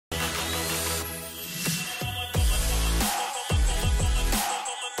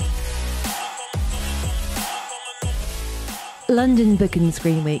London Book and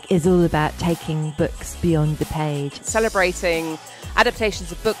Screen Week is all about taking books beyond the page. Celebrating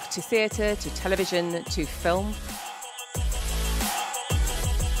adaptations of book to theatre, to television, to film.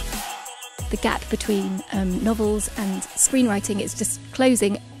 The gap between novels and screenwriting is just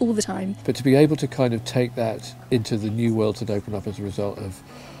closing all the time. But to be able to kind of take that into the new world that opened up as a result of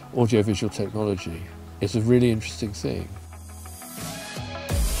audiovisual technology is a really interesting thing.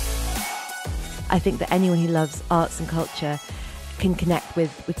 I think that anyone who loves arts and culture can connect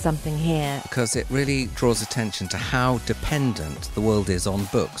with something here. Because it really draws attention to how dependent the world is on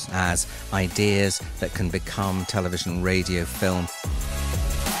books as ideas that can become television, radio, film.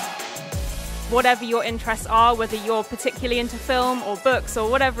 Whatever your interests are, whether you're particularly into film or books or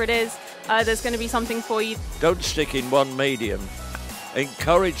whatever it is, there's going to be something for you. Don't stick in one medium.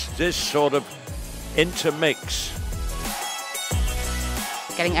 Encourage this sort of intermix.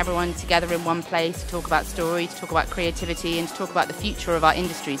 Getting everyone together in one place to talk about story, to talk about creativity and to talk about the future of our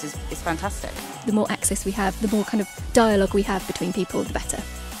industries is fantastic. The more access we have, the more kind of dialogue we have between people, the better.